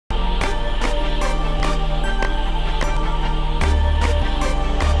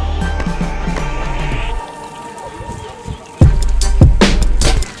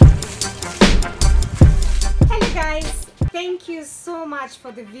much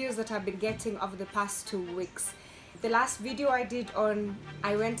for the views that I've been getting over the past 2 weeks. The last video I did on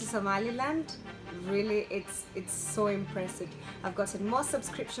I went to Somaliland, really it's so impressive. I've gotten more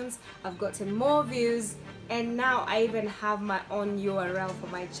subscriptions, I've gotten more views, and now I even have my own URL for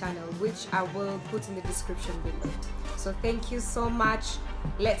my channel, which I will put in the description below. So thank you so much.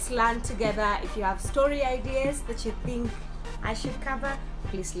 Let's learn together. If you have story ideas that you think I should cover,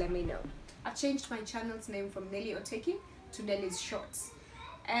 please let me know. I've changed my channel's name from Nelly Oteki to Nelly's Shorts,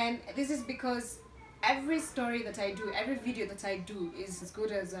 and this is because every story that I do, every video that I do is as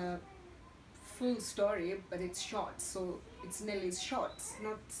good as a full story, but it's short, so it's Nelly's Shorts,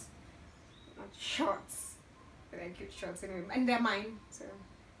 not shorts. But I get shorts anyway, and they're mine, so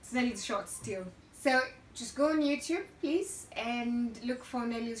it's Nelly's Shorts still. So just go on YouTube, please, and look for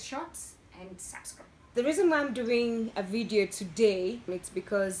Nelly's Shorts and subscribe. The reason why I'm doing a video today, it's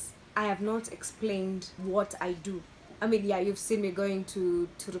because I have not explained what I do. I mean, yeah, you've seen me going to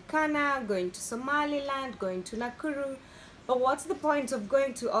Turkana, going to Somaliland, going to Nakuru, but what's the point of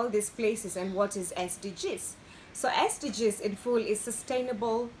going to all these places, and what is SDGs? So SDGs in full is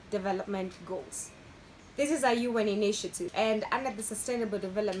Sustainable Development Goals. This is a UN initiative, and under the Sustainable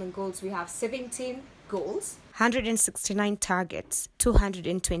Development Goals we have 17 goals, 169 targets,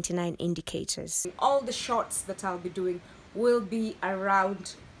 229 indicators. All the shorts that I'll be doing will be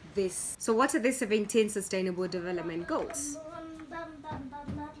around this. So what are the 17 Sustainable Development Goals?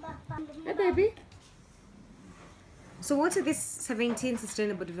 Hey baby. So what are these 17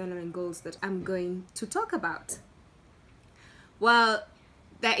 Sustainable Development Goals that I'm going to talk about? Well,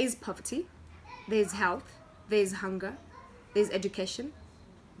 there is poverty, there's health, there's hunger, there's education,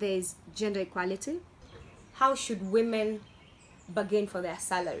 there's gender equality. How should women bargain for their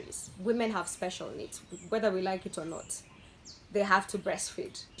salaries? Women have special needs, whether we like it or not. They have to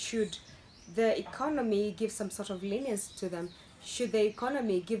breastfeed. Should the economy give some sort of lenience to them? Should the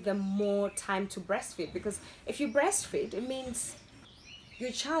economy give them more time to breastfeed? Because if you breastfeed, it means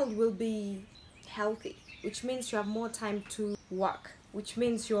your child will be healthy, which means you have more time to work, which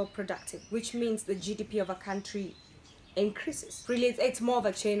means you're productive, which means the GDP of a country increases. Really, it's more of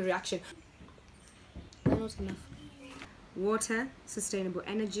a chain reaction. Not enough. Water, sustainable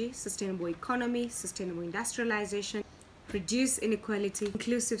energy, sustainable economy, sustainable industrialization, reduce inequality,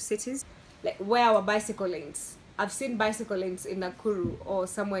 inclusive cities. Like, where are our bicycle lanes? I've seen bicycle lanes in Nakuru or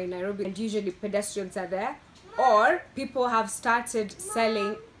somewhere in Nairobi, and usually pedestrians are there, or people have started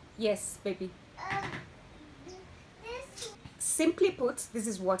selling. Yes, baby. Simply put, this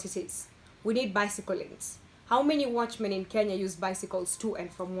is what it is. We need bicycle lanes. How many watchmen in Kenya use bicycles to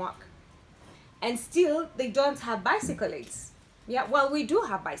and from work? And still, they don't have bicycle lanes. Yeah, well, we do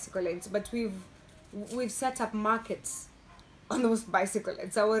have bicycle lanes, but we've set up markets on those bicycle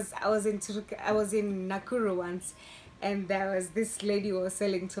lanes. I was in Nakuru once, and there was this lady who was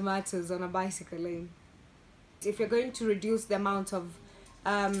selling tomatoes on a bicycle lane. If you're going to reduce the amount of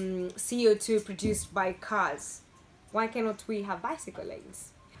CO2 produced by cars, why cannot we have bicycle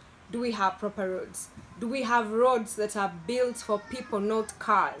lanes? Do we have proper roads? Do we have roads that are built for people, not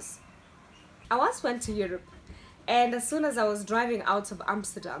cars? I once went to Europe, and as soon as I was driving out of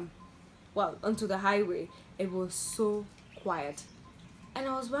Amsterdam, well, onto the highway, it was so quiet. And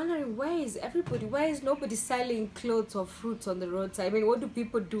I was wondering, where is everybody? Why is nobody selling clothes or fruits on the roadside? I mean, what do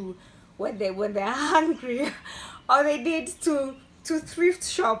people do when they're hungry? Or they need to thrift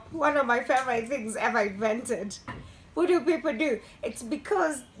shop, one of my favorite things ever invented. What do people do? It's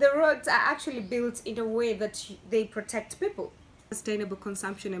because the roads are actually built in a way that they protect people. Sustainable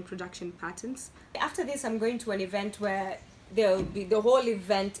consumption and production patterns. After this, I'm going to an event where the whole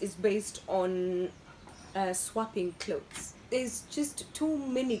event is based on swapping clothes. There's just too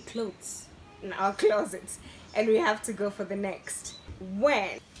many clothes in our closets, and we have to go for the next.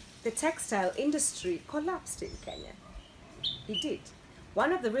 When the textile industry collapsed in Kenya, it did.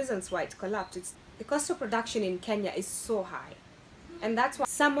 One of the reasons why it collapsed is the cost of production in Kenya is so high, and that's why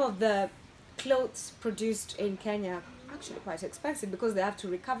some of the clothes produced in Kenya are actually quite expensive, because they have to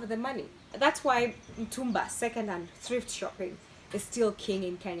recover the money. That's why Mtumba, second-hand thrift shopping, is still king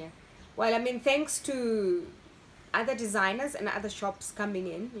in Kenya. Well, I mean, thanks to other designers and other shops coming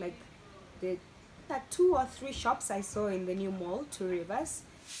in, like the 2 or 3 shops I saw in the new mall, 2 Rivers.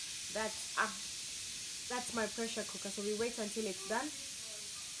 That's my pressure cooker, so we wait until it's done.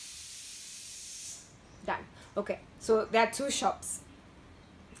 Done. Okay, so there are 2 shops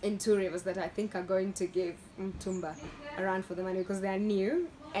in 2 Rivers that I think are going to give Mtumba a run for the money, because they are new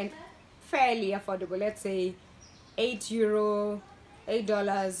and fairly affordable. Let's say €8,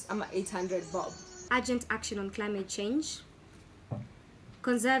 I'm at 800 bob. Urgent action on climate change.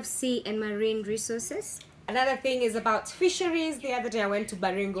 Conserve sea and marine resources. Another thing is about fisheries. The other day I went to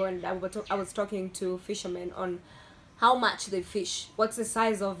Baringo and I was talking to fishermen on how much they fish, what's the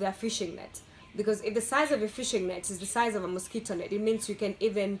size of their fishing net. Because if the size of a fishing net is the size of a mosquito net, it means you can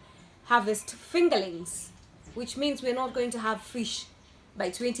even harvest fingerlings, which means we're not going to have fish by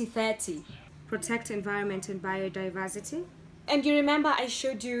 2030. Protect environment and biodiversity. And you remember I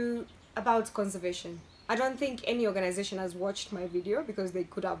showed you about conservation. I don't think any organization has watched my video because they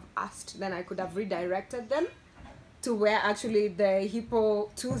could have asked, then I could have redirected them to where actually the hippo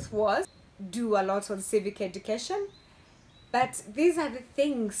tooth was. Do a lot on civic education. But these are the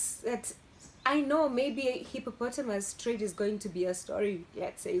things that I know maybe a hippopotamus trade is going to be a story,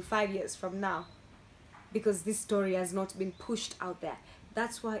 let's say 5 years from now, because this story has not been pushed out there.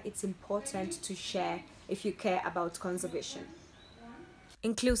 That's why it's important to share if you care about conservation.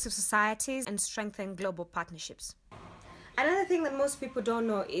 Inclusive societies and strengthen global partnerships. Another thing that most people don't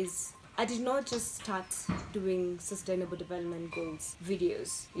know is I did not just start doing Sustainable Development Goals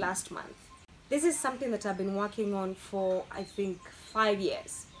videos last month. This is something that I've been working on for, I think, 5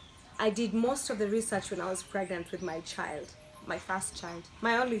 years. I did most of the research when I was pregnant with my child, my first child,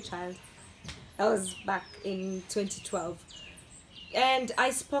 my only child. That was back in 2012. And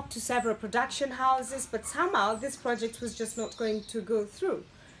I spoke to several production houses, but somehow this project was just not going to go through.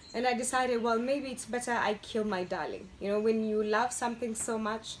 And I decided, well, maybe it's better I kill my darling. You know, when you love something so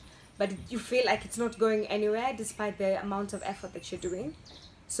much, but you feel like it's not going anywhere despite the amount of effort that you're doing,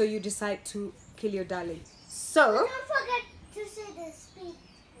 so you decide to kill your darling. So don't forget to say the speed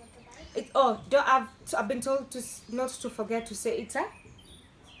motorbike. I've been told to not to forget to say it's a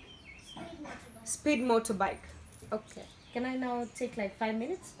speed motorbike. Okay. Can I now take like 5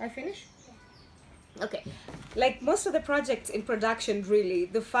 minutes? I finish? Yeah. Okay. Like most of the projects in production, really,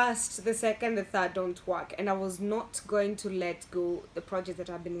 the first, the second, the third don't work. And I was not going to let go the project that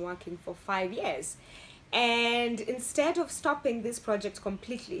I've been working for 5 years. And instead of stopping this project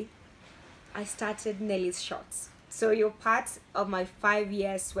completely, I started Nelly's Shorts. So you're part of my 5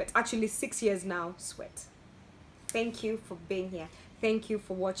 years sweat, actually 6 years now sweat. Thank you for being here. Thank you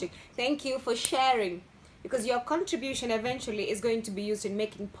for watching. Thank you for sharing. Because your contribution eventually is going to be used in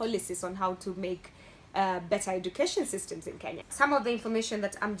making policies on how to make better education systems in Kenya. Some of the information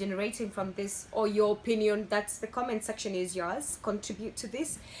that I'm generating from this, or your opinion, that's the comment section is yours. Contribute to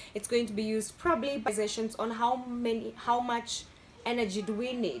this. It's going to be used probably by organizations on how much energy do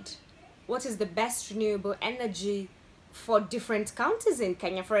we need? What is the best renewable energy for different counties in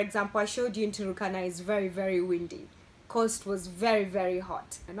Kenya? For example, I showed you in Turkana is very, very windy. Coast was very, very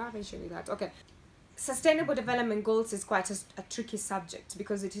hot. I'm not even showing you that. Okay. Sustainable Development Goals is quite a tricky subject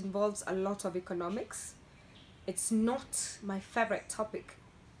because it involves a lot of economics. It's not my favorite topic,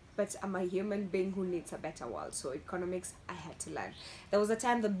 but I'm a human being who needs a better world. So economics, I had to learn. There was a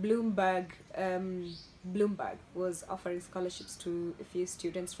time that Bloomberg was offering scholarships to a few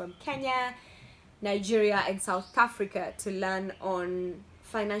students from Kenya, Nigeria, and South Africa to learn on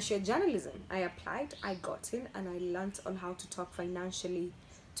financial journalism. I applied, I got in, and I learned on how to talk financially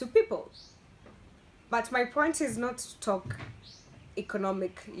to people. But my point is not to talk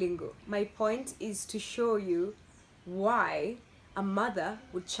economic lingo. My point is to show you why a mother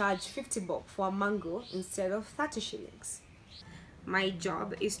would charge 50 bob for a mango instead of 30 shillings. My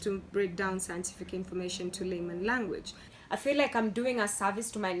job is to break down scientific information to layman language. I feel like I'm doing a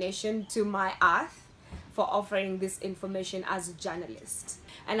service to my nation, to my earth, for offering this information as a journalist.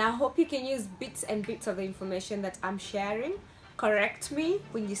 And I hope you can use bits and bits of the information that I'm sharing. Correct me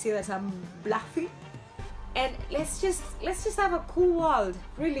when you see that I'm bluffing. And let's just have a cool world.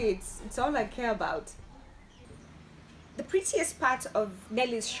 Really, it's all I care about. The prettiest part of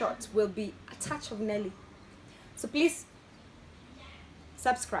Nelly's shorts will be a touch of Nelly. So please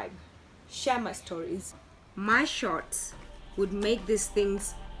subscribe, share my stories. My shorts would make these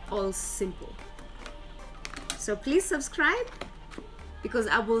things all simple. So please subscribe because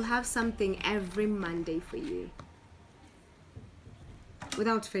I will have something every Monday for you.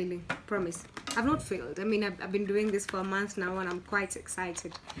 Without failing, promise. I've not failed. I mean, I've been doing this for a month now and I'm quite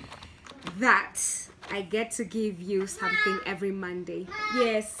excited that I get to give you something every Monday.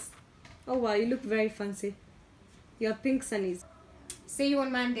 Yes. Oh wow, you look very fancy. Your pink sunnies. See you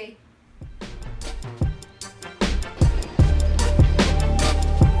on Monday.